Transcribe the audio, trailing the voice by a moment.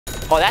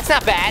Oh, that's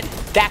not bad.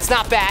 That's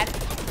not bad.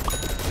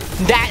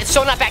 That is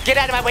so not bad. Get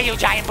out of my way, you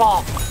giant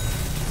ball.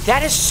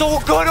 That is so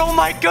good. Oh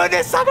my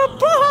goodness, I'm a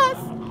boss.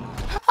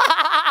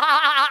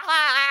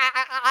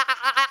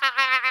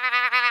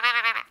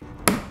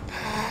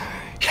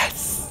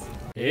 Yes.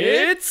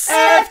 It's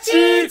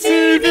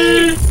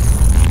FGTeeV.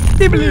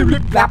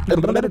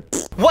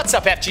 What's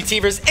up,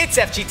 FGTeevers? It's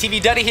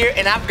FGTeeV Duddy here,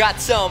 and I've got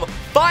some,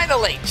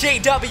 finally,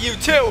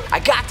 JW2. I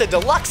got the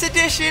deluxe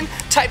edition,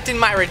 typed in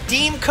my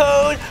redeem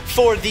code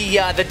for the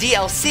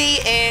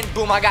DLC, and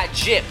boom, I got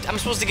gypped. I'm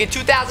supposed to get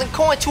 2,000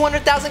 coins,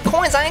 200,000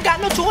 coins. I ain't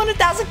got no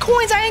 200,000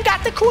 coins. I ain't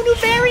got the cool new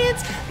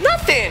variants,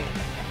 nothing.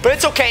 But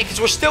it's okay, because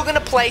we're still gonna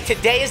play.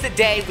 Today is the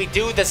day we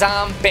do the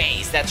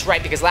zombies. That's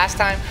right, because last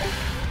time,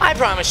 I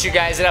promised you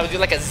guys that I would do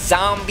like a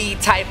zombie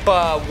type,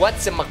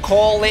 what's it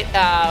called?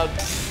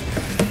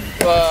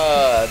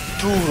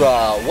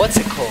 What's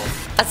it called?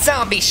 A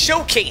zombie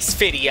showcase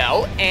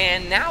video,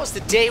 and now is the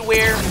day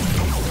where,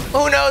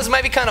 who knows,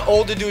 might be kind of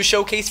old to do a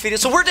showcase video,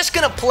 so we're just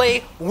gonna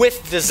play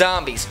with the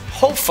zombies,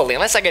 hopefully,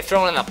 unless I get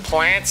thrown in the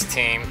plants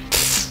team.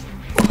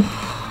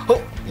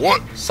 Oh,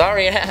 what?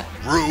 Sorry, I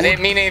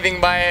didn't mean anything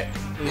by it.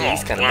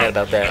 He's kind of mad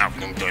about that.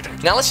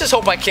 Now let's just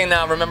hope I can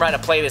remember how to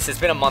play this. It's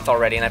been a month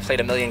already, and I played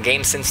a million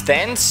games since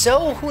then,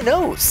 so who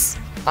knows?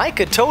 I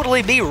could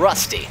totally be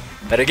rusty.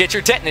 Better get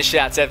your tetanus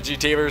shots,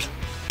 FGTeevers.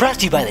 Brought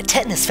to you by the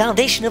Tetanus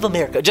Foundation of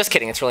America. Just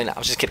kidding, it's really not. I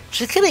was just kidding.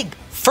 Just kidding.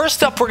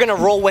 First up, we're gonna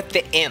roll with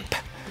the Imp,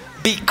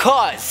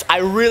 because I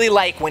really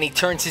like when he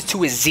turns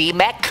into a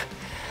Z-Mech.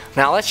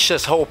 Now let's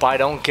just hope I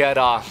don't get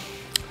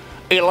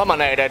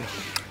eliminated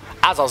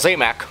as a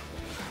Z-Mech.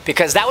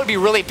 Because that would be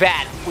really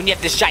bad when you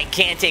have this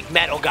gigantic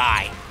metal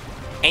guy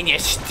and you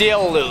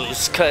still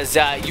lose because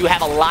you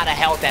have a lot of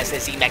health as the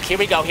Z-Mech. Here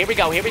we go, here we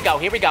go, here we go,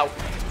 here we go.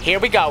 Here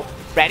we go.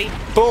 Ready?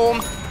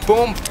 Boom,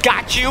 boom,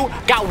 got you.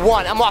 Got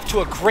one. I'm off to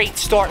a great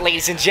start,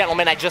 ladies and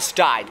gentlemen. I just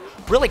died.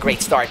 Really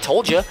great start, I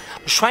told you. I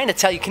was trying to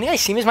tell you. Can you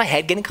guys see me? Is my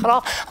head getting cut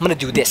off? I'm gonna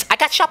do this. I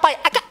got shot by,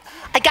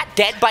 I got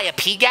dead by a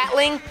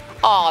P-Gatling?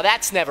 Oh,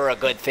 that's never a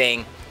good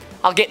thing.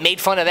 I'll get made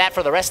fun of that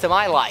for the rest of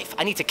my life.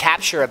 I need to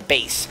capture a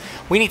base.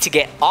 We need to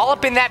get all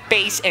up in that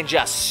base and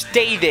just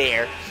stay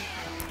there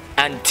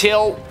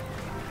until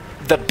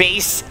the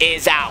base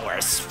is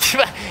ours.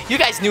 You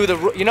guys knew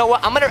the, you know what?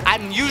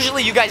 I'm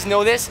usually, you guys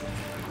know this.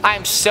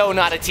 I'm so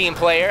not a team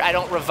player. I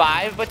don't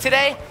revive, but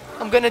today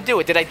I'm gonna do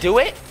it. Did I do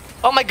it?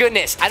 Oh my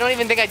goodness. I don't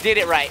even think I did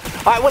it right.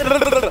 All right, what?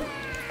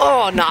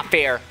 Oh, not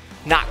fair.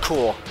 Not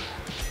cool.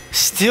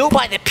 Still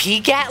by the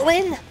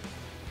P-Gatling?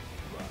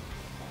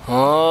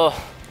 Oh.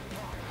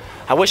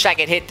 I wish I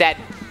could hit that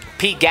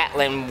P.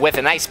 Gatling with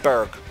an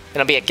iceberg.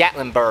 It'll be a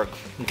Gatlinburg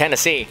in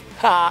Tennessee.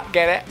 Ha,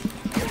 get it?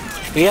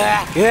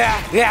 Yeah.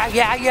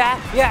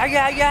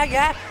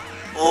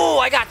 Oh,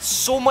 I got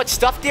so much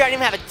stuff there. I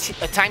didn't even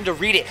have a time to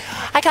read it.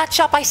 I got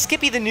shot by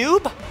Skippy the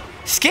noob.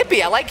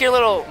 Skippy, I like your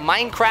little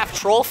Minecraft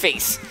troll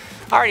face.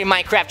 Alrighty,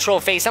 Minecraft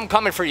troll face, I'm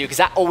coming for you because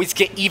I always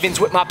get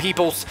evens with my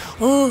peoples.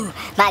 Ooh,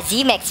 my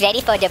Z-Mech's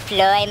ready for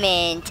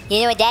deployment.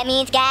 You know what that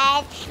means,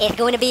 guys? It's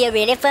going to be a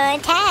really fun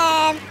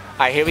time.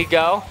 Alright, here we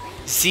go.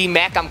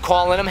 Z-Mech, I'm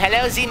calling him.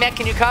 Hello, Z-Mech,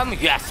 can you come?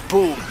 Yes,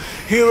 boom.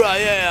 Here I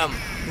am,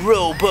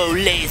 Robo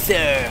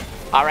Laser.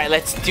 Alright,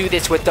 let's do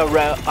this with the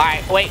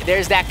Alright, wait,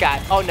 there's that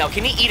guy. Oh no,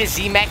 can he eat a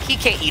Z-Mech? He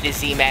can't eat a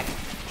Z-Mech.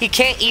 He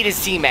can't eat a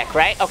Z-Mech,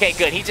 right? Okay,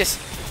 good. He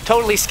just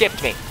totally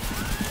skipped me.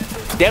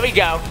 There we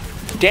go.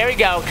 There we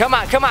go. Come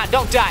on, come on.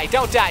 Don't die.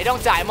 Don't die.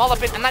 Don't die. I'm all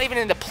up in, I'm not even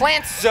in the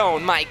plant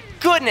zone. My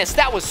goodness,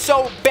 that was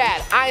so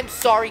bad. I'm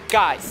sorry,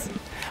 guys.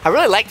 I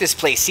really like this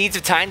place, Seeds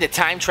of Time, the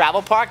Time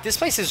Travel Park. This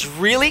place is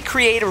really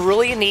creative,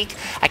 really unique.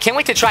 I can't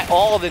wait to try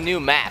all the new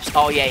maps.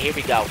 Oh yeah, here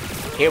we go.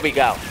 Here we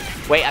go.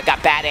 Wait, I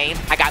got bad aim.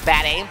 I got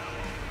bad aim.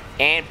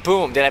 And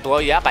boom, did I blow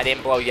you up? I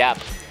didn't blow you up.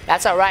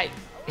 That's all right.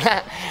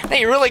 Now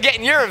you're really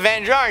getting your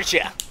revenge, aren't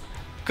you?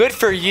 Good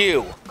for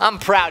you. I'm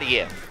proud of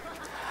you.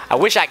 I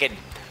wish I could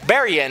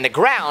bury you in the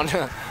ground,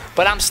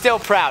 but I'm still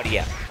proud of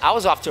you. I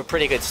was off to a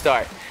pretty good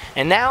start.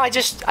 And now I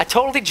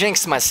totally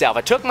jinxed myself.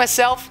 I took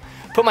myself,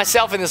 put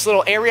myself in this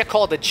little area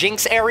called the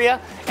Jinx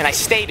area, and I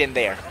stayed in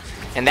there.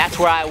 And that's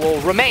where I will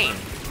remain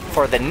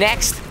for the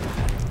next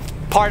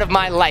part of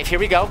my life. Here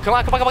we go. Come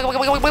on, come on, come on,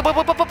 come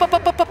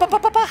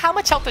on. How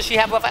much health does she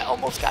have left? I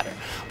almost got her.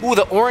 Ooh,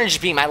 the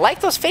orange beam. I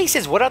like those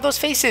faces. What are those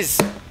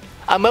faces?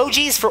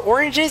 Emojis for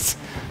oranges?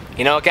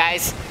 You know what,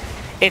 guys?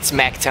 It's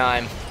mech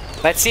time.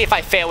 Let's see if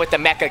I fail with the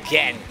mech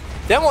again.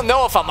 Then we'll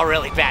know if I'm a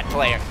really bad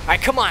player. All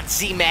right, come on,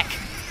 Z-Mech.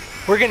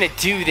 We're gonna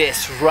do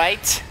this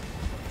right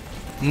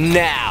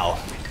now.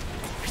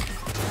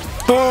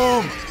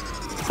 Boom.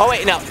 Oh,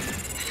 wait, no.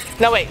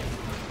 No, wait.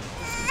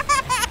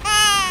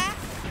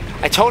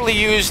 I totally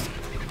used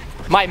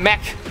my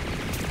mech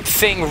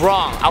thing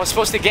wrong. I was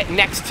supposed to get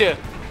next to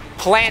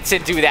plants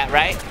and do that,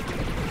 right?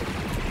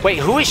 Wait,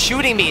 who is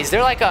shooting me? Is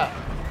there like a...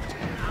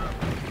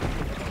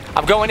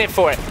 I'm going in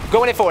for it.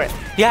 Going in for it.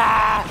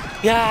 Yeah.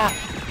 Yeah.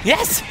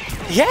 Yes.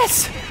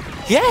 Yes.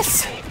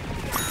 Yes.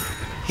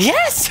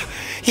 Yes.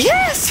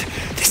 Yes.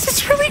 This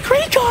is really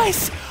great,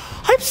 guys.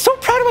 I'm so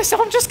proud of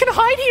myself. I'm just gonna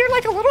hide here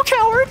like a little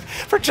coward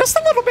for just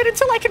a little bit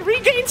until I can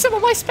regain some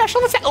of my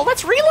special. Oh,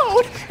 let's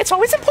reload. It's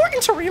always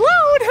important to reload.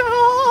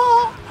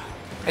 Oh.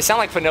 I sound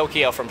like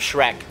Pinocchio from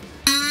Shrek.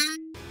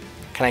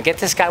 Can I get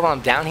this guy while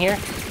I'm down here?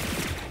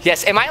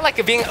 Yes, am I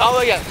like being,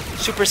 oh yeah,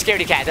 super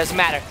scaredy cat, doesn't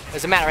matter,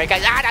 right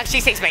guys? Ah, no, she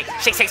sees me,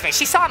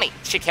 she saw me,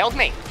 she killed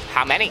me.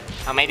 How many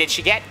did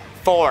she get?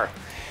 4.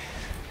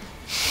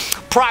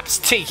 Props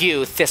to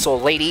you, Thistle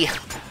Lady,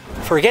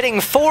 for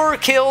getting 4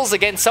 kills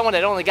against someone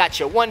that only got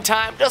you 1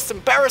 time, just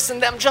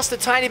embarrassing them just a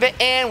tiny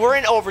bit, and we're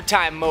in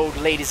overtime mode,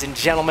 ladies and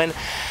gentlemen.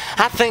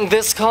 I think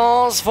this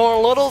calls for a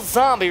little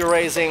zombie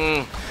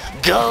raising.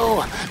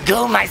 Go,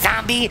 my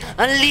zombie,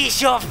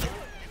 unleash your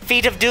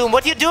feet of doom.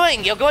 What are you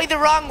doing? You're going the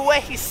wrong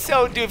way.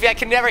 So doofy. I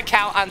can never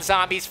count on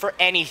zombies for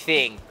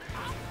anything.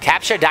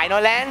 Capture Dino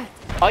Land?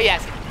 Oh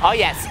yes. Oh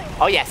yes.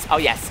 Oh yes. Oh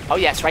yes. Oh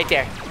yes. Right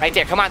there. Right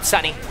there. Come on,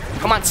 Sunny.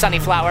 Come on,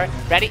 Sunnyflower.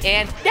 Ready?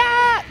 And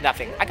yeah.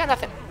 Nothing. I got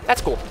nothing.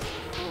 That's cool.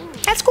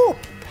 That's cool.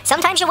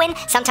 Sometimes you win,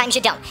 sometimes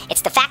you don't.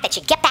 It's the fact that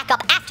you get back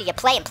up after you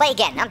play and play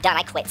again. I'm done.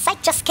 I quit.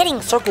 Psych, just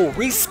kidding. Circle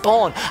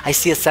respawn. I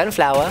see a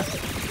sunflower.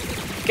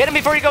 Get him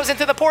before he goes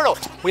into the portal.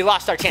 We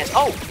lost our chance.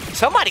 Oh,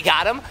 somebody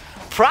got him.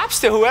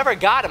 Props to whoever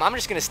got him. I'm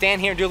just gonna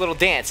stand here and do a little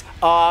dance.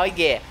 Oh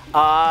yeah,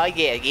 oh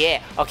yeah,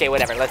 yeah. Okay,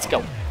 whatever, let's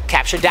go.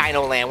 Capture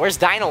Dino Land. Where's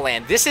Dino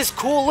Land? This is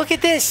cool, look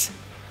at this.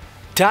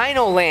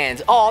 Dino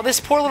Land. Oh, this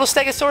poor little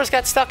Stegosaurus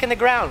got stuck in the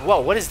ground.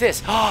 Whoa, what is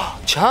this?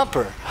 Oh,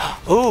 Chomper.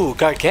 Ooh,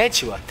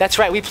 Gargantua. That's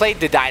right, we played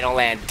the Dino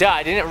Land. Duh,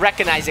 I didn't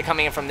recognize it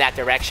coming in from that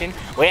direction.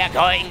 We are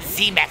going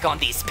Z-Mech on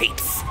these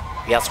peeps.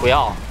 Yes, we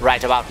are,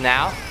 right about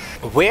now.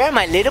 Where are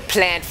my little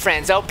plant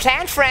friends? Oh,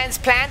 plant friends,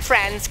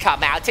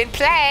 come out and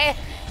play.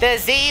 The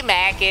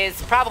Z-Mech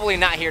is probably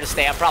not here to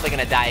stay. I'm probably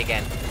gonna die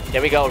again.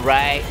 There we go,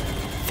 right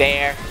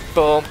there.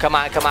 Boom, come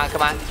on.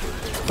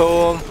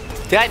 Boom.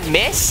 Did I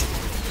miss?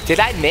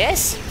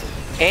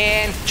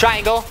 And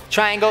triangle,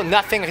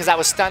 nothing because I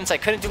was stunned, so I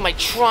couldn't do my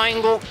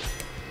triangle.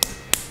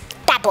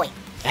 Bad boy.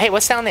 Hey,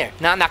 what's down there?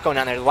 No, I'm not going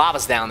down there. The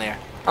lava's down there.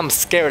 I'm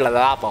scared of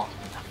lava.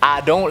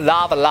 I don't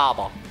lava.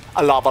 Lava.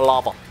 I'm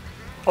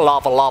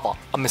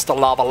Mr.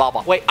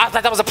 Lava. Wait, I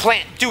thought that was a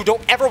plant. Dude,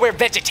 don't ever wear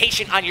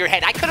vegetation on your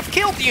head. I could have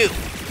killed you.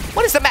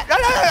 What is the matter?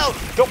 No.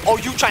 Oh,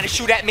 you trying to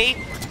shoot at me?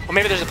 Or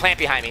maybe there's a plant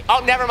behind me. Oh,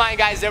 never mind,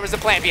 guys. There was a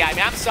plant behind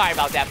me. I'm sorry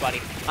about that, buddy.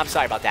 I'm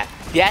sorry about that.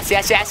 Yes. No,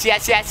 not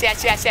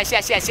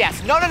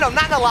in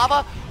the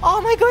lava.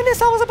 Oh, my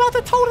goodness. I was about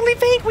to totally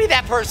vanquish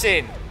that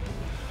person.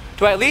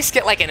 Do I at least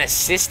get, like, an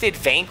assisted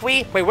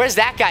vanquish? Wait, where's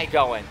that guy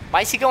going?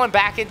 Why is he going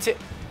back into...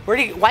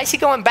 Why is he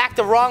going back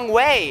the wrong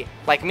way?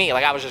 Like me.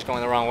 Like I was just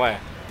going the wrong way.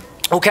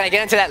 Oh, can I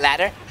get into that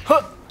ladder?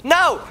 Huh.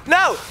 No!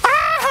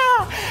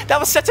 Ah! That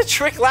was such a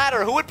trick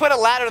ladder. Who would put a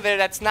ladder there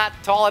that's not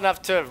tall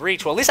enough to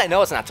reach? Well, at least I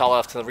know it's not tall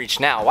enough to reach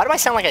now. Why do I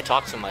sound like I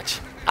talk so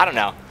much? I don't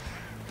know.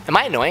 Am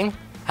I annoying?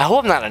 I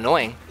hope I'm not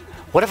annoying.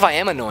 What if I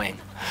am annoying?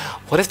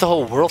 What if the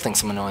whole world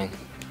thinks I'm annoying?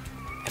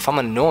 If I'm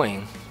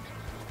annoying,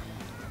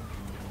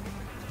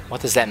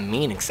 what does that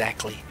mean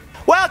exactly?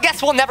 Well,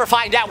 guess we'll never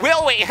find out,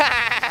 will we?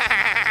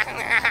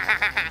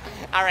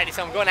 Alrighty,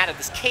 so I'm going out of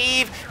this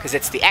cave because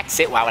it's the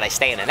exit. Why would I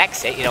stay in an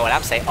exit? You know what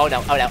I'm saying? Oh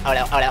no.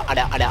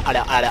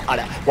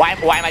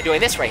 Why am I doing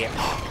this right here?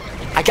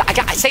 I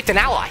saved an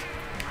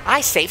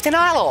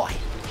ally.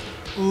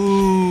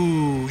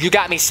 Ooh, you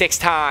got me 6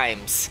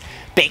 times.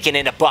 Bacon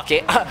in a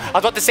bucket. I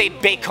was about to say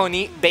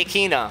baconina.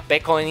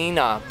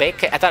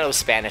 I thought it was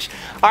Spanish.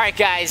 Alright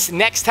guys,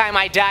 next time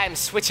I die, I'm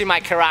switching my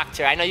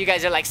character. I know you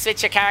guys are like,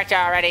 switch your character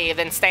already, you've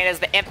been staying as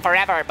the imp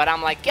forever, but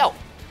I'm like, yo,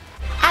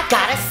 I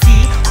gotta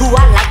see who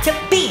I like to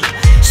be,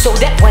 so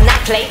that when I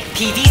play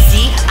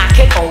PvZ, I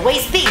can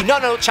always be.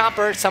 No,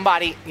 Chomper,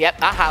 somebody.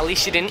 Yep, at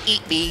least you didn't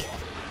eat me.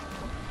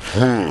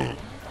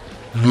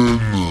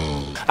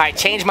 Alright,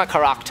 change my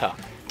character.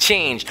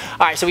 Change.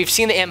 Alright, so we've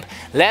seen the imp.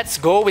 Let's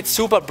go with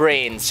Super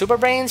Brainz. Super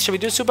Brainz? Should we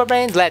do Super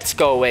Brainz? Let's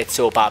go with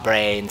Super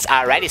Brainz.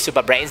 Alrighty,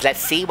 Super Brainz. Let's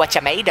see what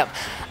you made of.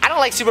 I don't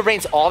like Super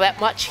Brainz all that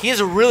much. He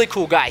is a really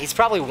cool guy. He's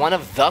probably one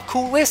of the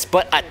coolest,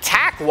 but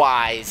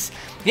attack-wise,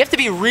 you have to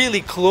be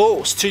really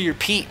close to your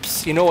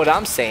peeps. You know what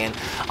I'm saying?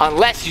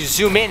 Unless you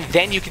zoom in,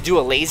 then you can do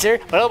a laser.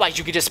 But otherwise,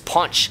 you can just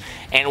punch.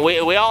 And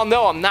we all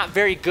know I'm not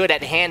very good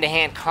at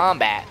hand-to-hand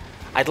combat.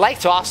 I'd like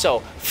to also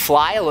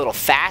fly a little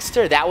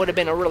faster. That would have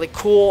been a really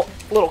cool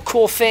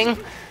thing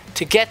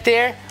to get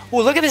there.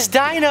 Ooh, look at this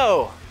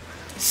dino.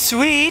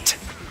 Sweet.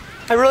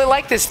 I really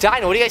like this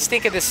dino. What do you guys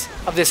think of this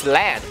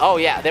land? Oh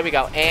yeah, there we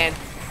go. And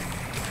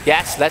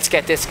yes, let's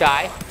get this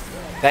guy.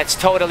 Let's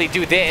totally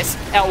do this.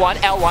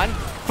 L1.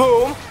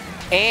 Boom.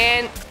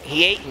 And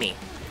he ate me.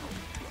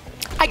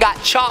 I got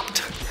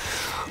chomped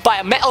by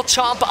a metal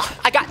chomper.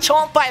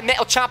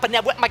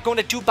 Now what am I going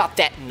to do about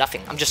that?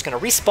 Nothing. I'm just going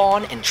to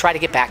respawn and try to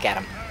get back at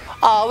him.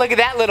 Oh, look at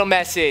that little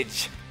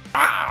message.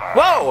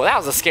 Whoa, that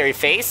was a scary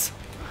face.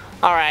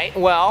 Alright,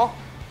 well,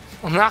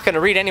 I'm not going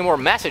to read any more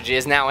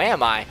messages now,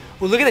 am I?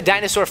 Well, look at the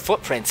dinosaur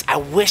footprints. I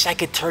wish I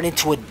could turn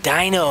into a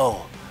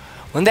dino.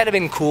 Wouldn't that have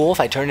been cool if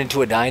I turned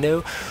into a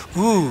dino?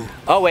 Ooh.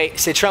 Oh, wait,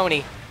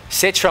 Citroni,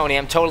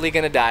 I'm totally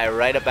going to die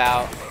right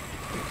about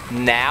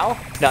Now?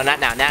 No, not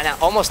now. Now.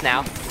 Almost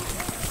now.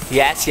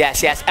 Yes.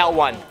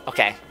 L1.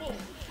 Okay.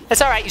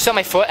 That's all right. You saw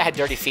my foot? I had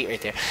dirty feet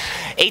right there.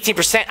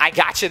 18%. I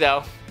got you,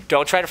 though.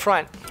 Don't try to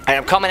front. All right,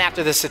 I'm coming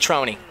after the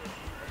Citroni.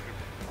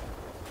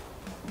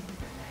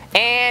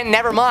 And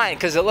never mind,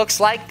 because it looks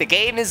like the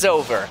game is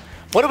over.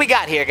 What do we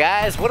got here,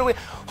 guys? What do we...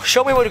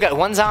 Show me what we got.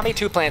 1 zombie,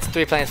 2 plants,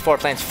 3 plants, 4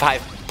 plants,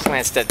 5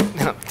 plants to...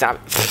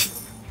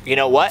 You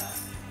know what?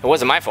 It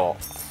wasn't my fault.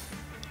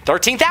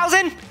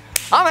 13,000?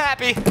 I'm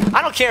happy.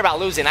 I don't care about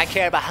losing. I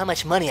care about how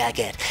much money I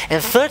get.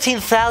 And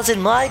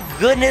 13,000, my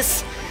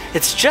goodness,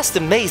 it's just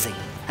amazing.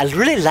 I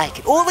really like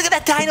it. Oh, look at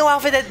that dino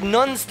outfit that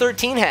Nuns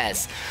 13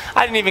 has.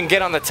 I didn't even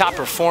get on the top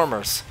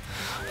performers.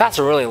 That's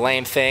a really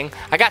lame thing.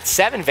 I got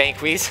 7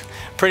 Vanquies,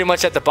 pretty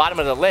much at the bottom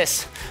of the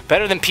list.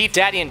 Better than Pete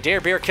Daddy and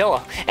Deadbeard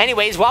Killer.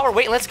 Anyways, while we're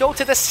waiting, let's go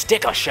to the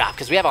sticker shop,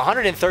 because we have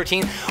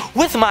 113.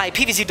 With my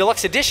PVZ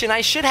Deluxe Edition, I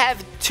should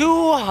have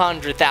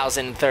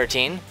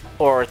 200,013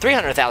 or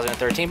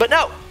 300,013, but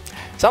no.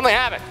 Something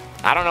happened.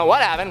 I don't know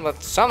what happened,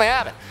 but something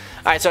happened.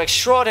 All right, so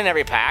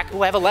extraordinary pack.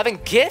 Oh, I have 11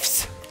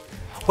 gifts.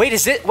 Wait,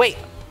 is it? Wait.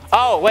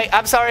 Oh, wait,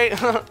 I'm sorry.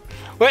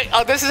 Wait,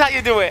 oh, this is how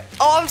you do it.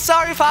 Oh, I'm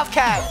sorry,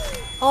 PopCap.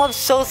 Oh, I'm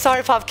so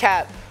sorry,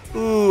 PopCap.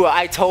 Ooh,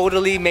 I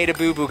totally made a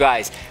boo-boo,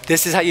 guys.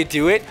 This is how you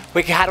do it?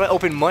 Wait, how do I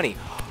open money?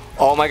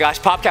 Oh my gosh,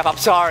 PopCap, I'm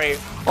sorry.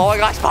 Oh my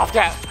gosh,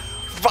 PopCap.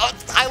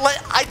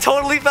 I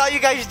totally thought you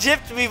guys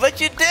gypped me,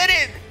 but you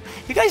didn't.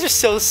 You guys are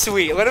so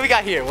sweet. What do we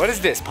got here? What is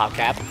this,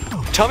 PopCap?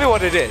 Tell me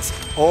what it is.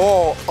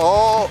 Oh,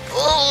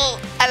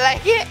 I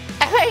like it.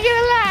 I like it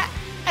a lot.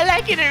 I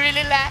like it a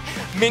really lot.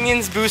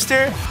 Minions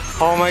booster.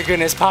 Oh my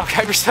goodness,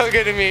 PopCap, you're so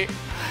good to me.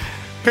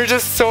 You're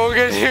just so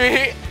good to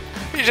me.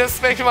 You just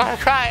make me want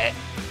to cry.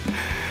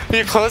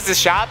 You closed the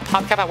shop?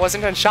 PopCap, I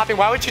wasn't done shopping.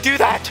 Why would you do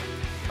that?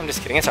 I'm just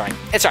kidding. It's alright.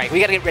 It's alright.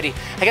 We gotta get ready.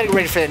 I gotta get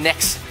ready for the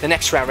next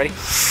round. Ready?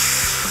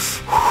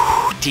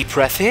 Deep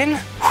breath in.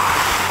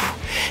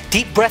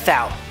 Deep breath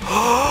out.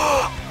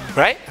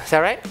 Right? Is that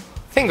right?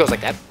 I think it goes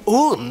like that.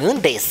 Ooh,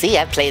 Moonbase. See,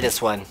 I play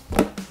this one.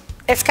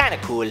 It's kind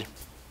of cool.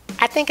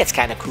 I think it's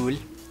kind of cool.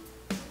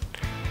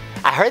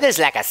 I heard there's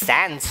like a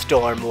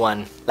sandstorm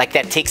one, like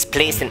that takes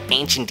place in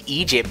ancient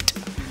Egypt.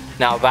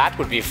 Now that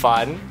would be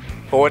fun,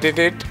 wouldn't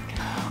it?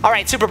 All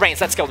right, Super Brainz,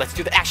 let's go. Let's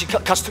do the actually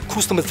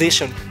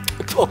customization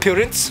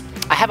appearance.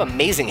 I have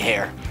amazing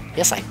hair.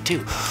 Yes, I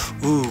do.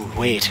 Ooh,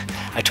 wait.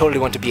 I totally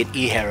want to be an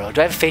E-hero.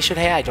 Do I have facial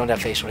hair? I don't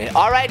have facial hair.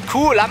 All right,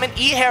 cool. I'm an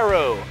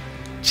E-hero.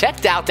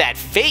 Checked out that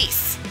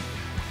face.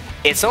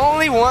 It's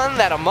only one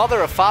that a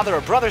mother, a father,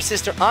 a brother,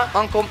 sister, aunt,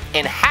 uncle,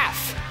 and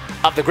half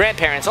of the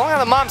grandparents, only on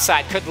the mom's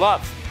side, could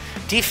love.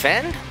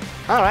 Defend?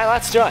 All right,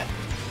 let's do it.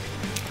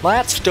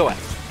 Let's do it.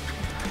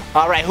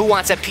 All right, who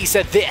wants a piece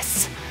of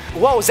this?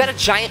 Whoa, is that a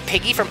giant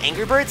piggy from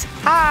Angry Birds?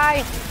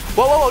 Hi.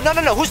 Whoa, no,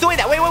 who's doing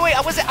that? Wait,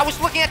 I was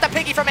looking at the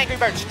piggy from Angry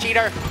Birds,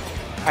 cheater.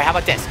 All right, how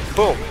about this?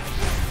 Boom.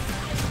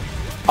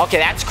 Okay,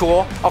 that's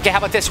cool. Okay, how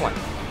about this one?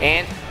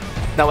 And,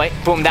 no, wait,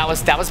 boom, that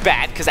was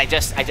bad, because I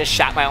just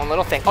shot my own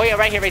little thing. Oh yeah,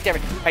 right here, right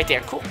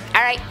there, cool.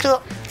 All right, cool,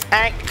 all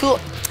right, cool, all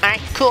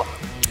right, cool,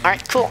 all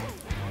right, cool.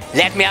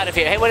 Let me out of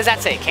here. Hey, what does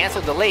that say?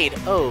 Cancel delayed.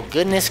 Oh,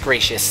 goodness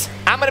gracious.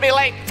 I'm gonna be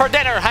late for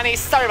dinner, honey.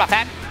 Sorry about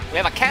that. We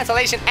have a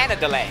cancellation and a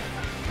delay.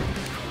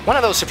 One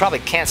of those should probably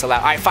cancel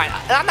out. All right, fine.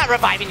 I'm not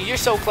reviving you. You're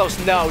so close.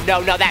 No,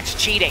 that's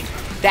cheating.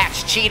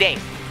 That's cheating.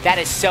 That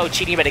is so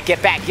cheating. You better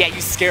get back. Yeah, you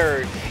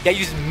scared. Yeah,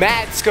 you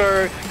mad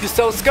scared. You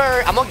so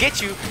scared. I'm gonna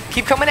get you.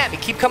 Keep coming at me.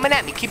 Keep coming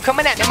at me. Keep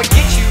coming at me. I'm gonna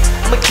get you.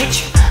 I'm gonna get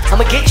you.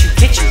 I'm gonna get you.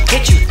 Get you.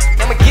 Get you.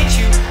 I'm gonna get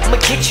you. I'm gonna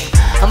get you.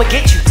 I'm gonna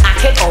get you. I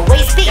can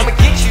always be. I'm gonna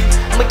get you.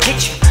 I'm gonna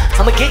get you.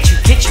 I'm gonna get you.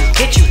 Get you.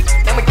 Get you.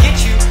 I'm gonna get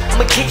you. I'm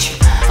gonna get you.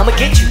 I'm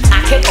gonna get you. I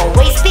can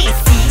always be.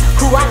 See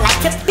who I like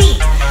to be.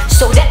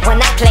 So that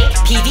when I play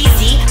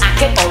PVZ, I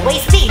can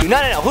always be. No.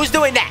 Who's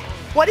doing that?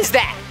 What is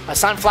that? A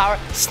sunflower?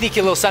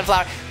 Sneaky little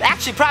sunflower.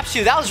 Actually, props to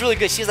you. That was really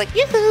good. She was like,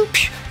 yoo-hoo.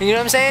 You know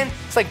what I'm saying?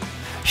 It's like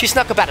she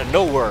snuck up out of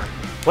nowhere.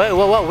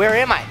 Whoa. Where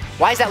am I?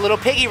 Why is that little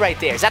piggy right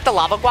there? Is that the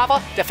lava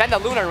guava? Defend the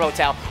lunar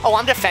rotel. Oh,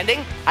 I'm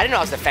defending? I didn't know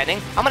I was defending.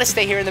 I'm going to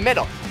stay here in the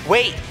middle.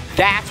 Wait,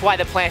 that's why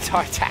the plants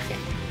are attacking.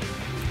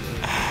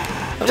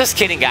 I'm just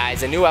kidding,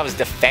 guys. I knew I was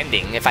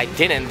defending. If I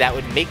didn't, that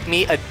would make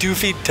me a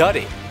doofy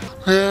Duddy.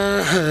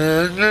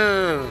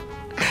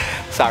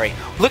 Sorry.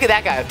 Look at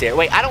that guy up there.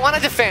 Wait, I don't want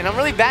to defend. I'm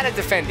really bad at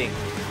defending.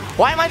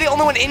 Why am I the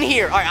only one in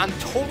here? All right, I'm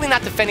totally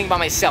not defending by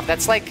myself.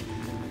 That's like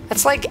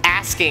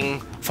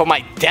asking for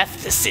my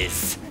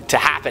deathnesses to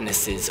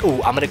happinesses.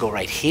 Ooh, I'm gonna go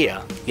right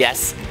here.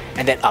 Yes,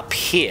 and then up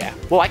here.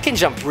 Whoa, I can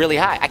jump really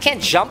high. I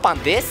can't jump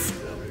on this?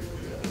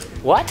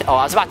 What? Oh,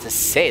 I was about to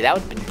say, that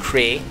would have been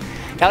cray.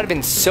 That would have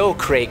been so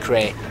cray.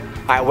 All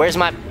right, where's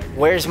my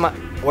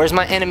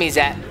enemies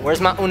at? Where's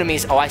my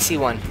enemies? Oh, I see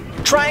one.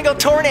 Triangle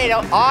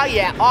tornado. Oh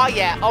yeah.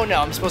 Oh no,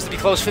 I'm supposed to be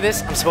close for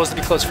this.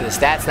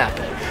 That's not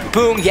good.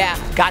 Boom, yeah.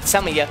 Got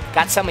some of you.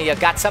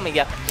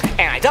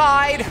 And I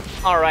died.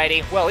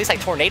 Alrighty. Well, at least I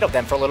tornadoed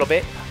them for a little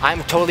bit.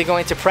 I'm totally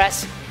going to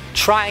press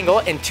triangle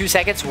in 2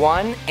 seconds.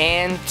 1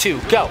 and 2.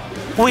 Go.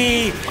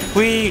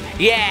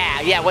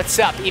 Yeah. What's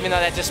up? Even though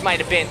that just might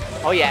have been.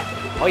 Oh yeah.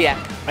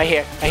 Right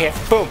here, right here.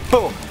 Boom,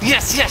 boom.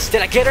 Yes, yes.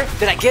 Did I get her?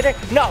 Did I get her?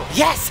 No.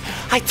 Yes.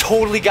 I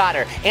totally got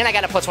her. And I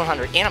got a plus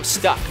 100. And I'm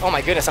stuck. Oh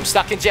my goodness, I'm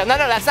stuck in jail. No,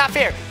 no, that's not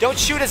fair. Don't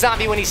shoot a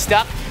zombie when he's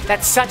stuck.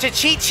 That's such a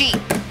cheat sheet.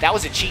 That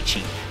was a cheat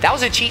sheet. That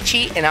was a cheat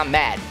sheet, and I'm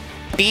mad.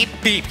 Beep,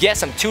 beep.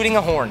 Yes, I'm tooting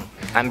a horn.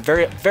 I'm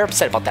very, very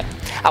upset about that.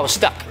 I was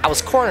stuck. I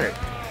was cornered.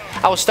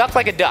 I was stuck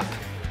like a duck.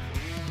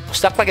 I was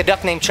stuck like a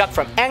duck named Chuck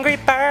from Angry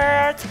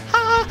Birds.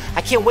 Ah,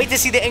 I can't wait to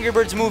see the Angry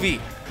Birds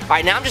movie. All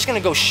right, now I'm just gonna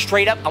go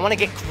straight up. I wanna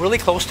get really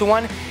close to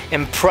one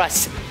and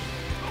press.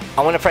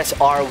 I wanna press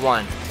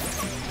R1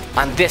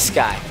 on this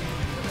guy.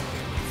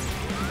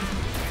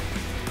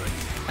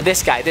 On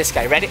this guy,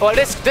 ready? Oh,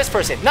 this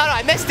person. No, no,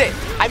 I missed it.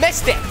 I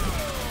missed it.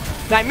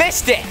 I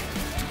missed it.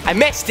 I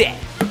missed it.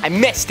 I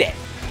missed it.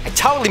 I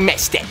totally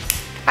missed it.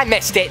 I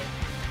missed it.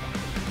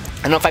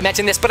 I don't know if I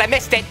mentioned this, but I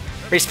missed it.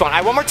 Respawn. All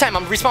right, one more time.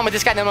 I'm gonna respawn with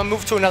this guy, then I'm gonna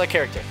move to another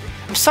character.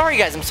 I'm sorry,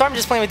 guys. I'm sorry I'm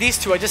just playing with these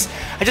two. I just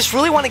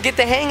really want to get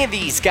the hang of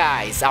these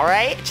guys, all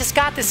right? I just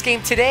got this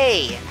game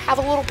today. Have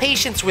a little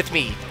patience with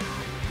me.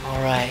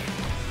 All right.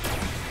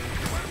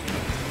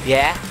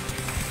 Yeah?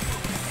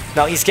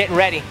 No, he's getting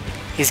ready.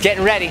 He's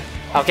getting ready.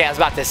 Okay, I was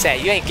about to say,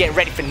 you ain't getting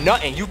ready for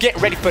nothing. You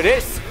getting ready for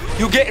this.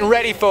 You getting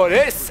ready for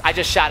this. I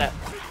just shot a...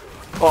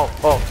 Whoa,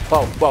 whoa,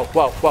 whoa, whoa,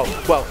 whoa, whoa,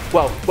 whoa,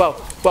 whoa, whoa,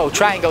 whoa.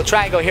 Triangle,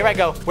 triangle. Here I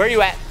go. Where are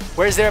you at?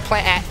 Where's there a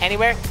plant at?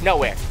 Anywhere?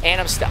 Nowhere.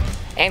 And I'm stuck.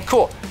 And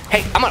cool.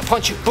 Hey, I'm gonna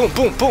punch you. Boom,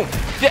 boom, boom.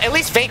 Yeah, at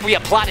least fake me a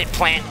plotted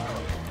plant.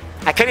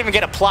 I couldn't even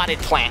get a plotted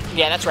plant.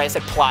 Yeah, that's right. I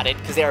said plotted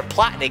because they were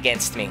plotting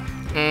against me.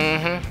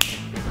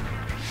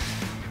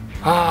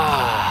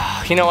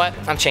 Ah, you know what?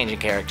 I'm changing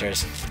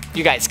characters.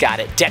 You guys got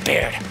it.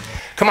 Deadbeard.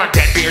 Come on,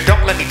 Deadbeard,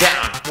 don't let me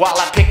down while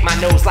I pick my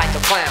nose like a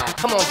clown.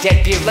 Come on,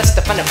 Deadbeard, let's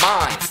defend the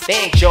minds.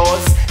 They ain't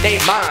yours, they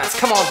mines.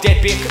 Come on,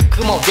 Deadbeard,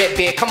 come on,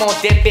 Deadbeard, come on,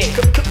 Deadbeard,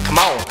 come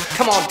on.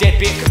 Come on,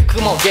 Deadbeard,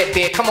 come on,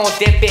 Deadbeard, come on,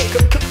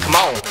 Deadbeard, come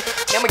on.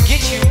 I'ma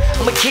get you,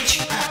 I'ma get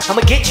you,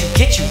 I'ma get you,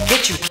 get you,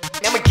 get you.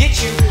 I'ma get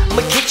you,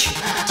 I'ma get you,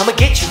 I'ma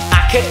get you.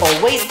 I could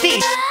always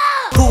be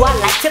who I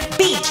like to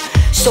be,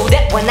 so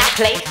that when I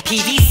play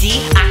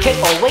PvZ, I can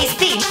always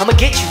be. I'ma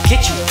get you,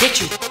 get you, get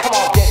you. Come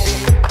on,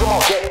 Deadbeard, come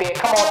on, Deadbeard,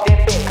 come on,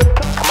 Deadbeard,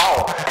 come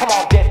on. Come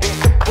on,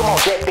 Deadbeard, come on,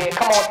 Deadbeard,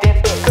 come on,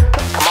 Deadbeard,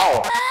 come on.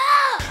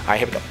 All right,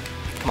 here we go.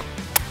 Come on.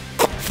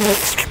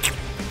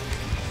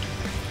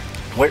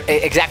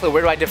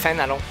 Where do I defend?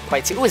 I don't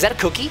quite see. Ooh, is that a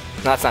cookie?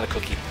 No, that's not a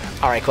cookie.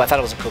 All right, cool. I thought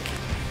it was a cookie.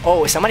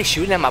 Oh, is somebody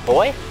shooting at my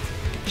boy?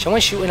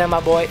 Someone's shooting at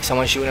my boy.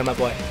 Someone's shooting at my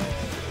boy.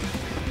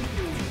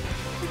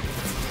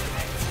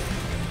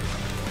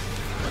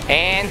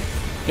 And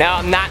no,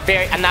 I'm not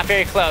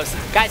very close.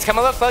 Guys, come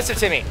a little closer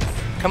to me.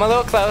 Come a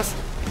little close.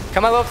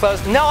 Come a little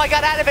close. No, I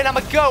got out of it. I'm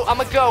a goat. I'm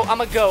a goat. I'm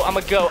a goat. I'm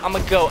a goat. I'm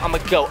a goat. I'm a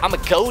goat. I'm a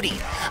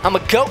goatie. I'm a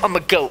goat. I'm a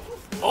goat.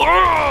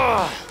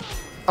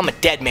 I'm a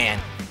dead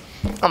man.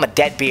 I'm a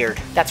Deadbeard.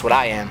 That's what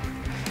I am.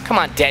 Come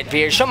on,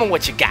 Deadbeard. Show me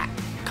what you got.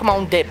 Come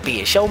on,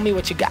 Deadbeard. Show me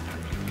what you got.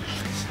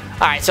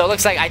 All right, so it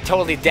looks like I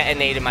totally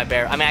detonated my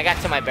barrel. I mean, I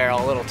got to my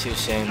barrel a little too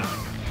soon.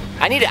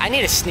 I need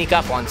to sneak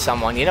up on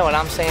someone. You know what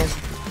I'm saying?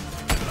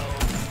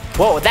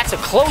 Whoa, that's a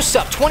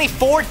close-up.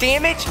 24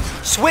 damage?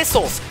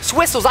 Swissels.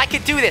 Swissels. I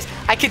could do this.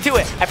 I could do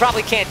it. I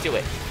probably can't do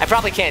it. I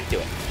probably can't do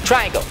it.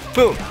 Triangle.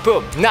 Boom.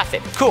 Boom.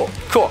 Nothing. Cool.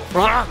 Cool.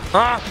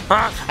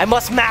 I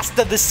must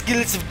master the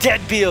skills of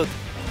Deadbeard.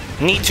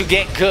 Need to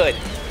get good.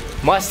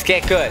 Must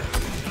get good.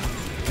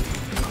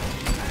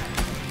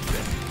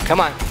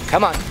 Come on.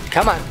 Come on.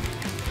 Come on.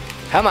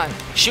 Come on.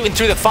 Shooting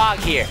through the fog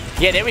here.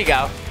 Yeah, there we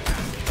go.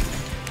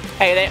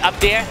 Hey, they up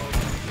there?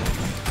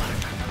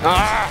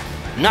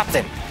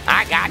 Nothing.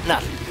 I got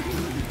nothing.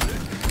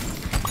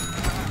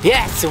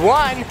 Yes,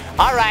 one.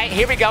 All right,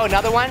 here we go.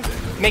 Another one.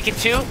 Make it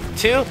two.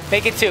 Two.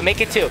 Make it two. Make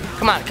it two.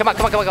 Come on. Come on.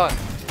 Come on. Come on.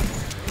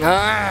 Come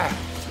on.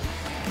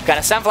 Got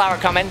a sunflower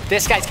coming.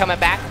 This guy's coming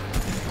back.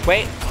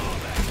 Wait.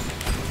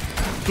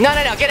 No,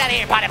 no, no. Get out of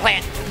here, potted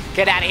plant.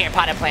 Get out of here,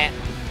 potted plant.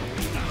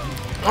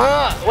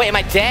 Wait, am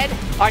I dead?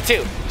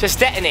 R2. Just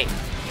detonate.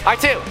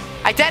 R2.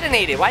 I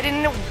detonated. Why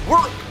didn't it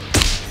work?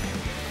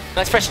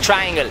 Let's press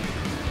triangle.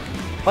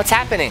 What's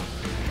happening?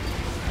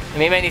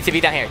 Maybe I need to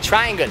be down here.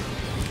 Triangle.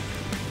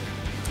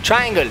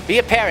 Triangle. Be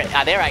a parrot.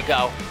 Ah, there I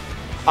go.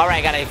 All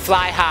right, gotta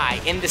fly high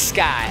in the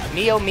sky.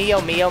 Mio,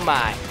 mio, mio,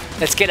 my.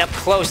 Let's get up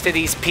close to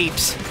these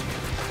peeps.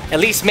 At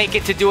least make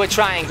it to do a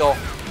triangle.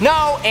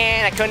 No,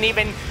 and I couldn't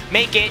even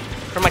make it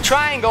from a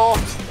triangle.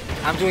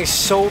 I'm doing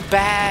so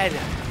bad.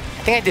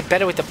 I think I did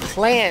better with the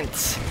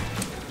plants.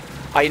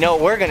 Oh, you know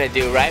what we're gonna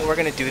do, right? We're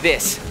gonna do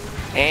this.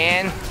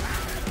 And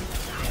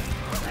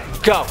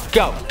go,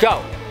 go,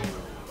 go.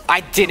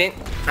 I didn't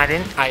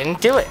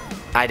do it.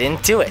 I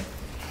didn't do it.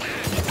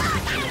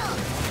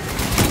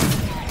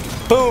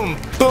 Boom,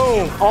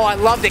 boom. Oh, I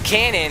love the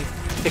cannon.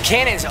 The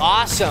cannon's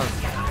awesome.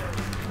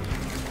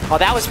 Oh,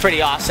 that was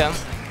pretty awesome.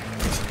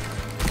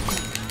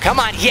 Come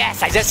on,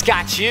 yes, I just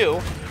got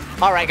you.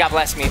 All right, God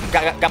bless me.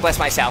 God bless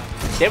myself.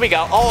 There we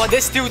go. Oh,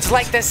 this dude's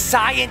like the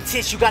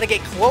scientist. You gotta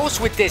get close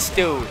with this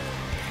dude.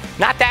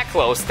 Not that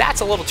close.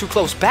 That's a little too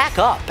close. Back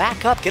up.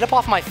 Back up. Get up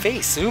off my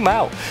face. Zoom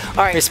out.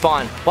 All right,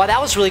 respawn. Wow,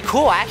 that was really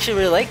cool. I actually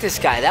really like this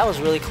guy. That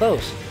was really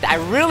close. I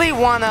really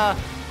want to,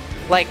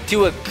 like,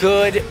 do a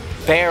good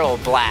barrel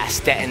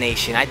blast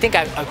detonation. I think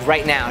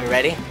right now. You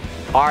ready?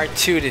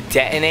 R2 to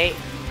detonate.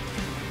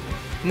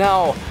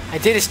 No, I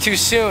did this too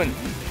soon.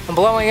 I'm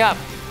blowing up.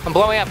 I'm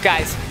blowing up,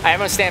 guys. All right,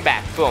 everyone stand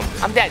back. Boom.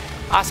 I'm dead.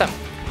 Awesome.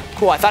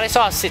 Cool. I thought I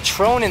saw a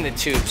citron in the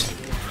tubes.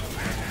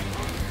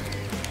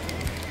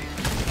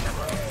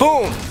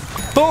 Boom.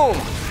 Boom.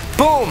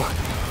 Boom.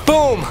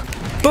 Boom.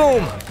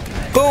 Boom.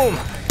 Boom.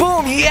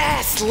 Boom.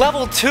 Yes.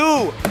 Level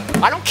 2.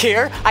 I don't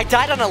care. I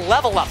died on a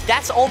level up.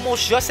 That's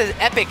almost just as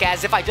epic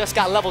as if I just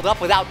got leveled up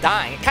without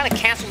dying. It kind of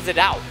cancels it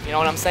out. You know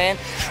what I'm saying?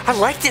 I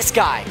like this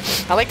guy.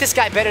 I like this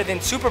guy better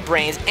than Super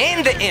Brainz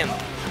and the Imp.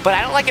 But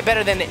I don't like it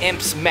better than the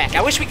Imp's mech.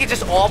 I wish we could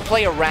just all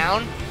play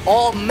around.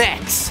 All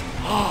mechs.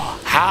 Oh,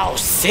 how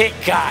sick,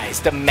 guys.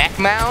 The mech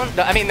mount.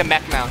 The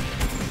mech mount.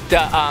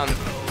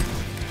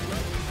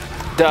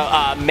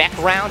 The mech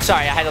round.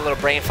 Sorry, I had a little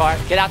brain fart.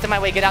 Get out of my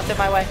way. Get out of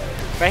my way.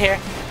 Right here.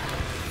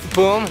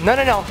 Boom. No,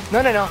 no, no.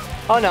 No, no, no.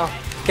 Oh, no.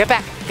 Get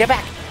back. Get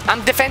back.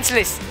 I'm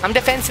defenseless. I'm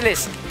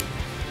defenseless.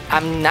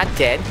 I'm not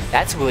dead.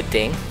 That's a good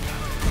thing.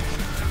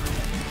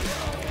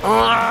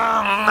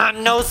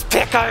 Nose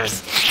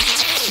pickers.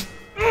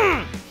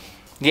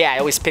 Yeah, I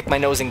always pick my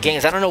nose in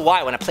games. I don't know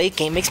why. When I play a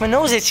game, it makes my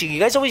nose itchy. You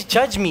guys always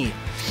judge me.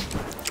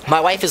 My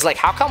wife is like,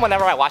 how come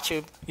whenever I watch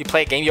you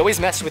play a game, you always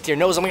mess with your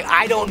nose? I'm like,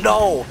 I don't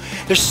know.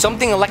 There's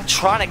something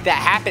electronic that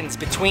happens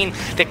between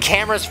the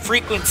camera's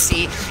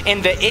frequency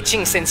and the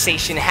itching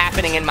sensation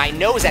happening in my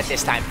nose at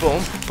this time.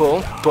 Boom,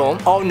 boom, boom.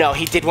 Oh no,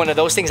 he did one of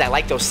those things. I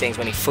like those things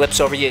when he flips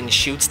over you and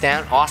shoots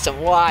down.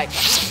 Awesome. Why?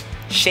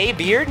 Shay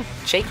Beard?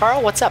 Shay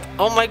Carl, what's up?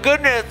 Oh my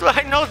goodness,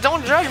 my nose,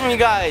 don't judge me,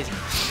 guys.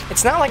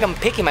 It's not like I'm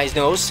picking my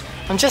nose.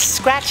 I'm just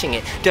scratching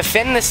it.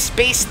 Defend the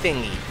space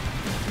thingy.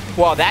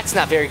 Well, that's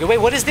not very good. Wait,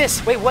 what is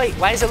this? Wait,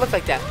 why does it look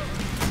like that?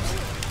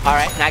 All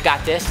right, and I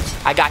got this.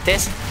 I got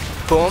this.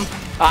 Boom.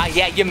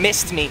 Yeah, you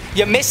missed me.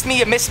 You missed me,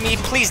 you missed me.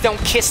 Please don't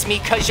kiss me,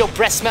 cause your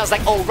breath smells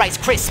like old Rice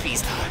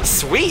Krispies.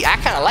 Sweet, I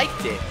kinda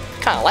liked it.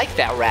 Kinda like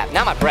that rap.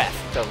 Not my breath,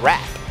 the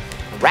rap.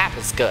 Rap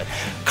is good.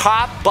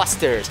 Car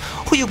busters.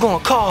 Who you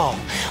gonna call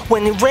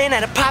when you ran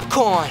out of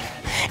popcorn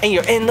and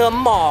you're in the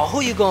mall?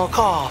 Who you gonna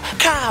call?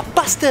 Car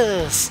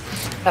busters.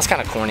 That's kind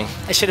of corny.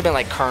 It should have been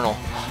like Colonel.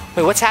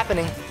 Wait, what's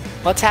happening?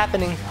 What's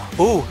happening?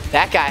 Ooh,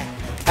 that guy.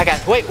 That guy.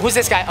 Wait, who's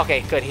this guy?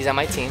 Okay, good. He's on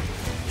my team.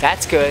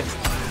 That's good.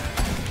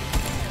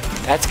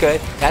 That's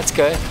good. That's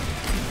good.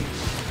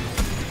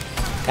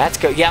 That's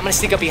good. Yeah, I'm gonna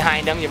sneak up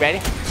behind him. You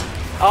ready?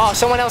 Oh,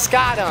 someone else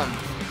got him.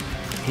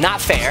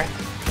 Not fair.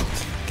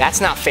 That's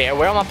not fair.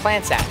 Where are my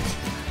plants at?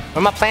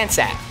 Where are my plants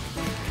at?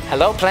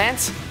 Hello,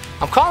 plants?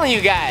 I'm calling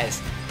you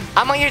guys.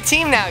 I'm on your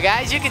team now,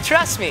 guys. You can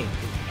trust me.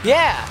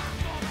 Yeah.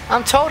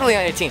 I'm totally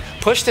on your team.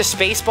 Push the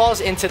space balls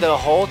into the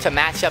hole to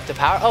match up the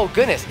power. Oh,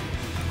 goodness.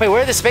 Wait,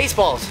 where are the space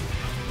balls?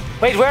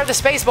 Wait, where are the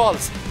space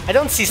balls? I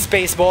don't see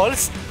space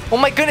balls. Oh,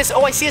 my goodness.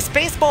 Oh, I see a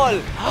space ball.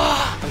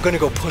 I'm going to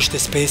go push the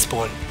space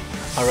ball.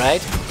 All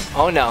right.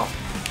 Oh, no.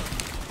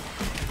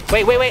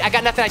 Wait. I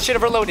got nothing. I should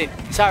have reloaded.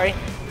 Sorry.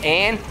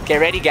 And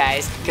get ready,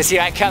 guys, because here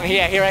I come.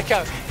 Here I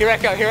come. Here I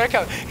come. Here I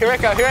come. Here I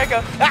come. Here I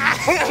come.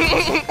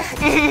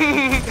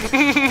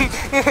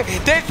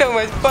 That's so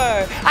much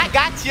fun. I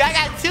got you. I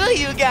got two of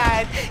you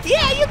guys.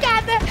 Yeah, you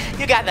got the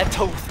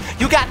toast.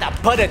 You got the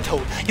butter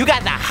toast. You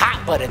got the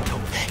hot butter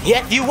toast.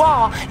 Yes, you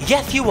are.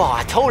 Yes, you are.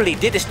 I totally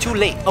did this too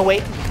late. Oh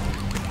wait.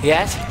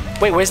 Yes.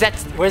 Wait, where's that?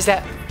 Where's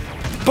that?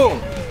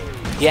 Boom.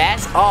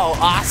 Yes. Oh,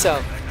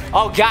 awesome.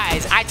 Oh,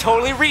 guys, I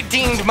totally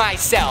redeemed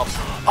myself.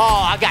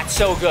 Oh, I got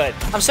so good.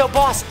 I'm so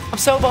boss. I'm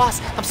so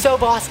boss. I'm so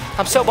boss.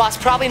 I'm so boss.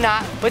 Probably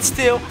not, but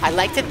still, I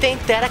like to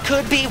think that I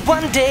could be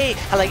one day.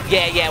 I like,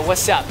 yeah,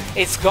 what's up?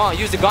 It's gone.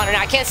 Use the gun, and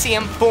I can't see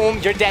him. Boom,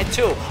 you're dead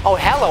too. Oh,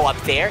 hello up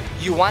there.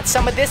 You want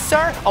some of this,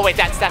 sir? Oh, wait,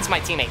 that's my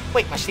teammate.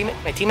 Wait, my teammate?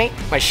 My teammate?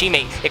 My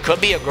she-mate. It could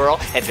be a girl.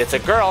 If it's a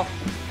girl,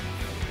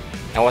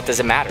 and what does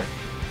it matter?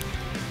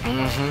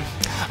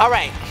 All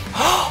right.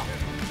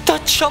 The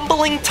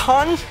Chumbling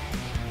Ton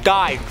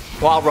died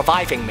while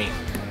reviving me.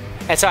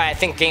 That's alright, I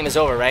think game is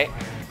over, right?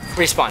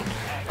 Respawn.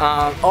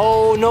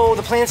 Oh no,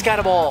 the plants got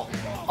a ball.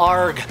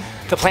 Arg,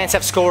 the plants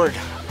have scored.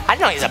 I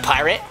didn't know he's a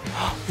pirate.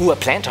 Ooh, a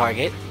plant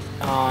target.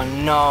 Oh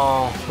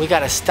no, we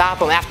gotta stop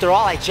him. After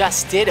all I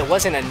just did, it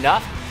wasn't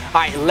enough.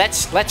 Alright,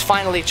 let's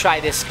finally try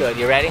this good.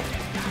 You ready?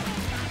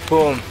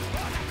 Boom.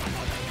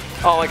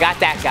 Oh, I got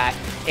that guy.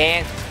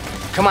 And,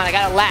 come on, I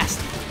gotta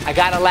last. I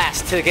gotta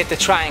last to get the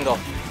triangle.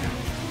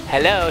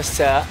 Hello,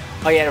 sir.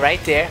 Oh yeah,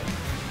 right there.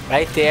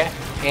 Right there.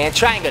 And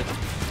triangle.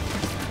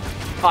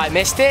 Oh, I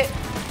missed it?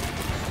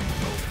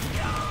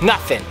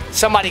 Nothing.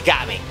 Somebody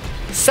got me.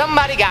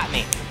 Somebody got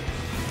me.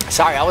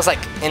 Sorry, I was like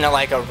in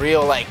a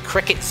real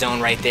cricket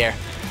zone right there.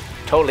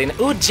 Totally.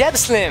 Ooh, Jeb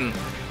Slim.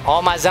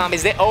 All my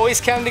zombies, they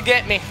always come to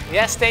get me.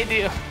 Yes, they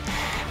do.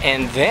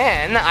 And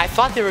then I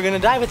thought they were gonna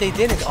die, but they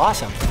didn't.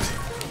 Awesome.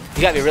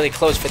 You gotta be really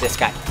close for this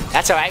guy.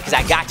 That's alright, because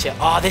I got you.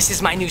 Oh, this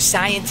is my new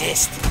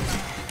scientist.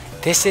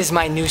 This is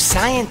my new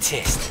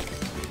scientist.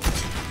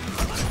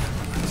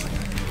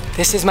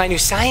 This is my new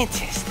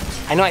scientist.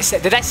 I know I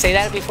said, did I say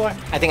that before?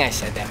 I think I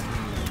said that.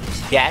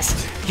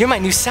 Yes, you're my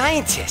new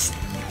scientist.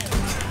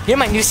 You're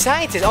my new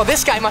scientist. Oh,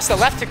 this guy must have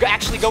left to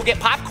actually go get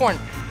popcorn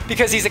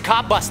because he's a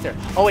cop buster.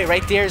 Oh wait,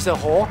 right there's the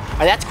hole. All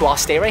right, that's cool. I'll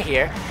stay right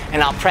here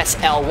and I'll press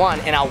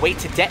L1 and I'll wait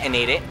to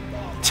detonate it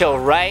till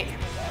right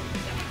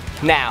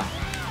now.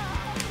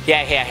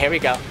 Yeah, here we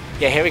go.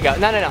 Yeah, here we go.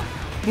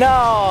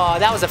 No,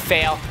 that was a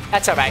fail.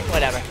 That's all right,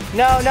 whatever.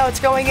 No, it's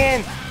going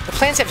in. The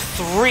plants have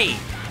 3.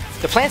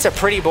 The plants are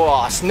pretty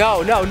boss.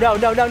 No.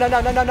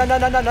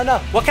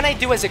 What can I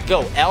do as a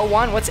goat?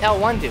 L1? What's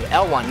L1 do?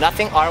 L1,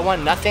 nothing.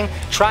 R1, nothing.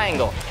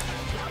 Triangle.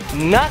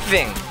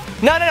 Nothing.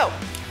 No.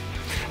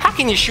 How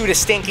can you shoot a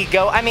stinky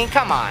goat? I mean,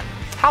 come on.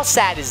 How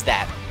sad is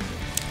that?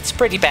 It's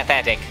pretty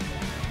pathetic.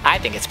 I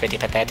think it's pretty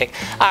pathetic.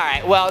 All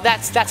right, well,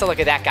 that's a look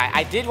at that guy.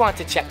 I did want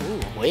to check. Ooh,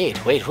 wait,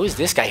 who's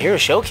this guy? Hero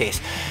Showcase.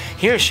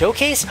 Hero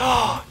Showcase?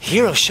 Oh,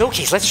 Hero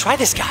Showcase. Let's try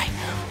this guy.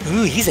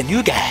 Ooh, he's a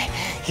new guy.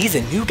 He's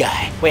a new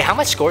guy. Wait, how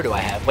much score do I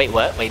have? Wait,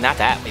 what? Wait, not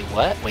that. Wait,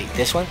 what? Wait,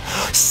 this one?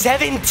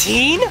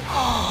 17?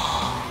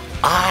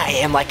 I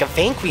am like a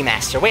Vanqui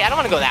master. Wait, I don't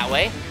want to go that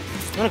way.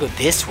 I want to go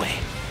this way.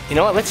 You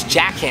know what? Let's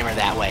jackhammer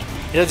that way.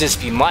 It'll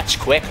just be much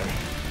quicker.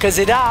 Because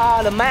it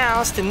all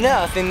amounts to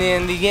nothing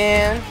in the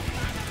end.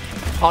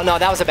 Oh, no,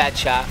 that was a bad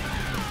shot.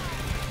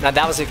 No,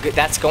 that was a good...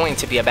 That's going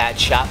to be a bad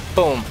shot.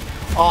 Boom.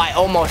 Oh, I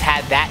almost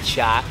had that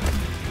shot.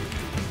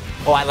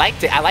 Oh, I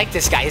liked it. I like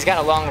this guy. He's got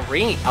a long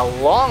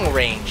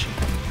range.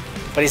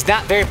 But he's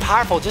not very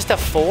powerful. Just a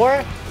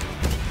 4?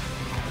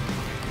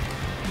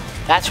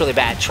 That's really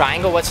bad.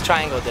 Triangle? What's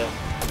triangle do?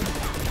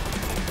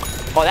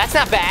 Oh, that's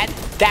not bad.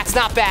 That's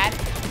not bad.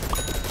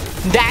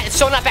 That is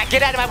so not bad.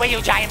 Get out of my way,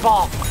 you giant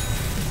ball.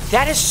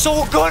 That is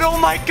so good. Oh,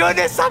 my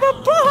goodness. I'm a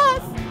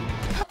boss.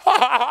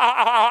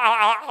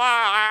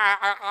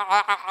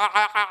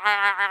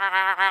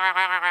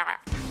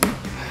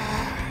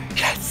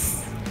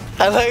 Yes.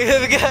 I like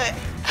this guy.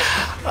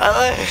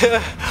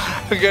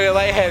 I'm getting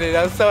lightheaded.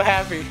 I'm so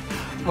happy.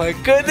 My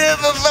goodness,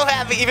 I'm so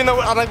happy. Even though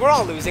I'm like, we're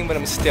all losing, but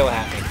I'm still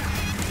happy.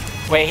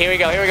 Wait, here we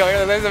go.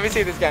 Let me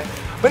see this guy.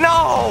 But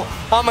no!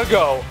 I'ma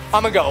go.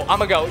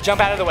 Jump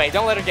out of the way.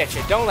 Don't let her get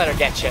you. Don't let her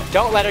get you.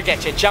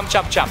 Jump.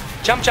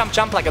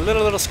 Jump like a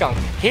little skunk.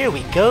 Here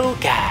we go,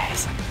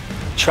 guys.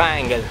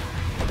 Triangle.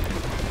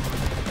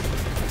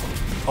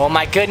 Oh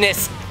my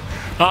goodness.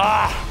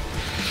 Ah!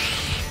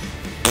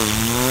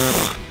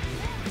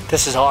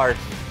 This is hard.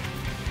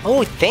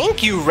 Oh,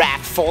 thank you,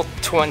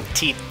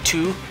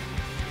 Rat-Full22.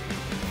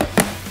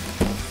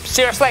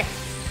 Seriously?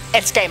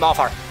 It's game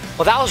over.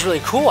 Well, that was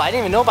really cool. I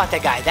didn't even know about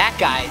that guy. That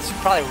guy is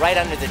probably right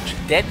under the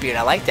Deadbeard.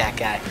 I like that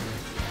guy.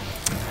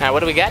 All right, what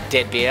do we got,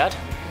 Deadbeard?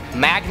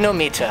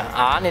 Magnometer,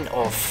 on and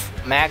off.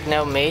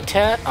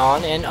 Magnometer,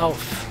 on and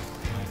off.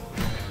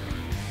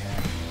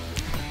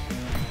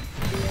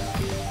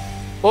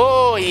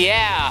 Oh,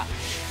 yeah.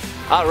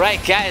 All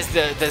right, guys,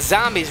 the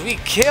zombies, we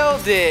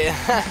killed it.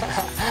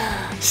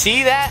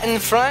 See that in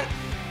front?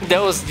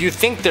 Those, you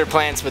think they're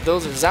plants, but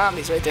those are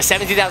zombies right there.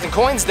 17,000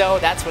 coins, though,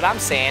 that's what I'm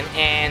saying.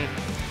 And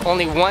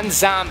only 1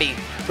 zombie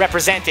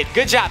represented.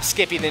 Good job,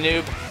 Skippy the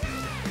noob.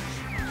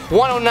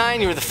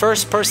 109, you were the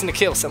first person to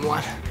kill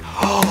someone.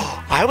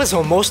 Oh, I was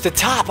almost the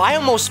top. I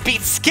almost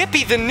beat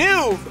Skippy the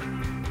noob.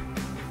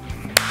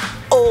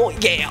 Oh,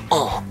 yeah.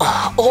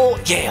 Oh,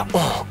 yeah.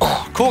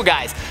 Cool,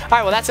 guys. All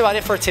right, well, that's about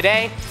it for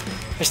today.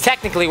 There's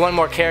technically one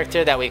more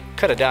character that we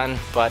could have done,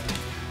 but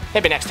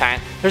maybe next time.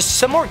 There's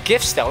some more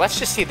gifts, though. Let's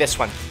just see this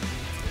one.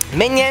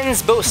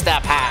 Minions Booster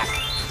Pack.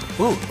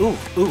 Ooh.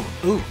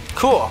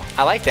 Cool.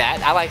 I like that.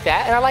 And I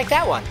like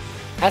that one.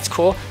 That's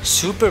cool.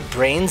 Super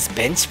Brainz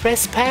Bench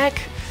Press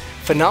Pack.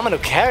 Phenomenal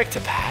Character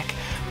Pack.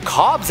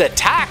 Cobb's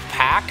Attack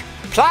Pack.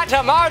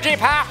 Platinum Margie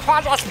Pack.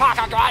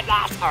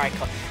 Alright,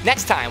 cool.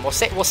 Next time. We'll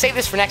save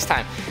this for next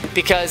time.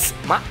 Because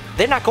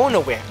they're not going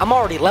nowhere. I'm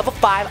already level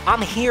 5.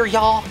 I'm here,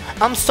 y'all.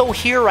 I'm so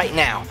here right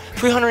now.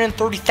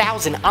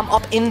 330,000. I'm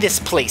up in this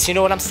place. You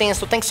know what I'm saying?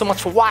 So thanks so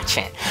much for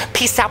watching.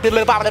 Peace out.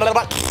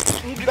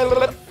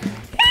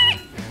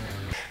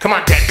 Come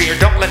on, Deadbeard,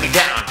 don't let me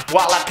down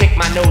while I pick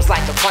my nose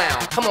like a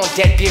clown. Come on,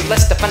 Deadbeard,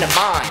 let's defend the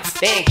minds.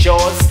 They ain't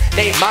yours,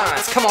 they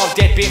mine. Come on,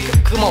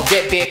 Deadbeard, come on,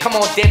 Deadbeard, come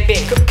on,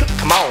 Deadbeard,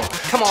 come on.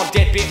 Come on,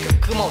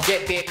 Deadbeard, come on,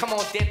 Deadbeard, come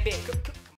on, Deadbeard.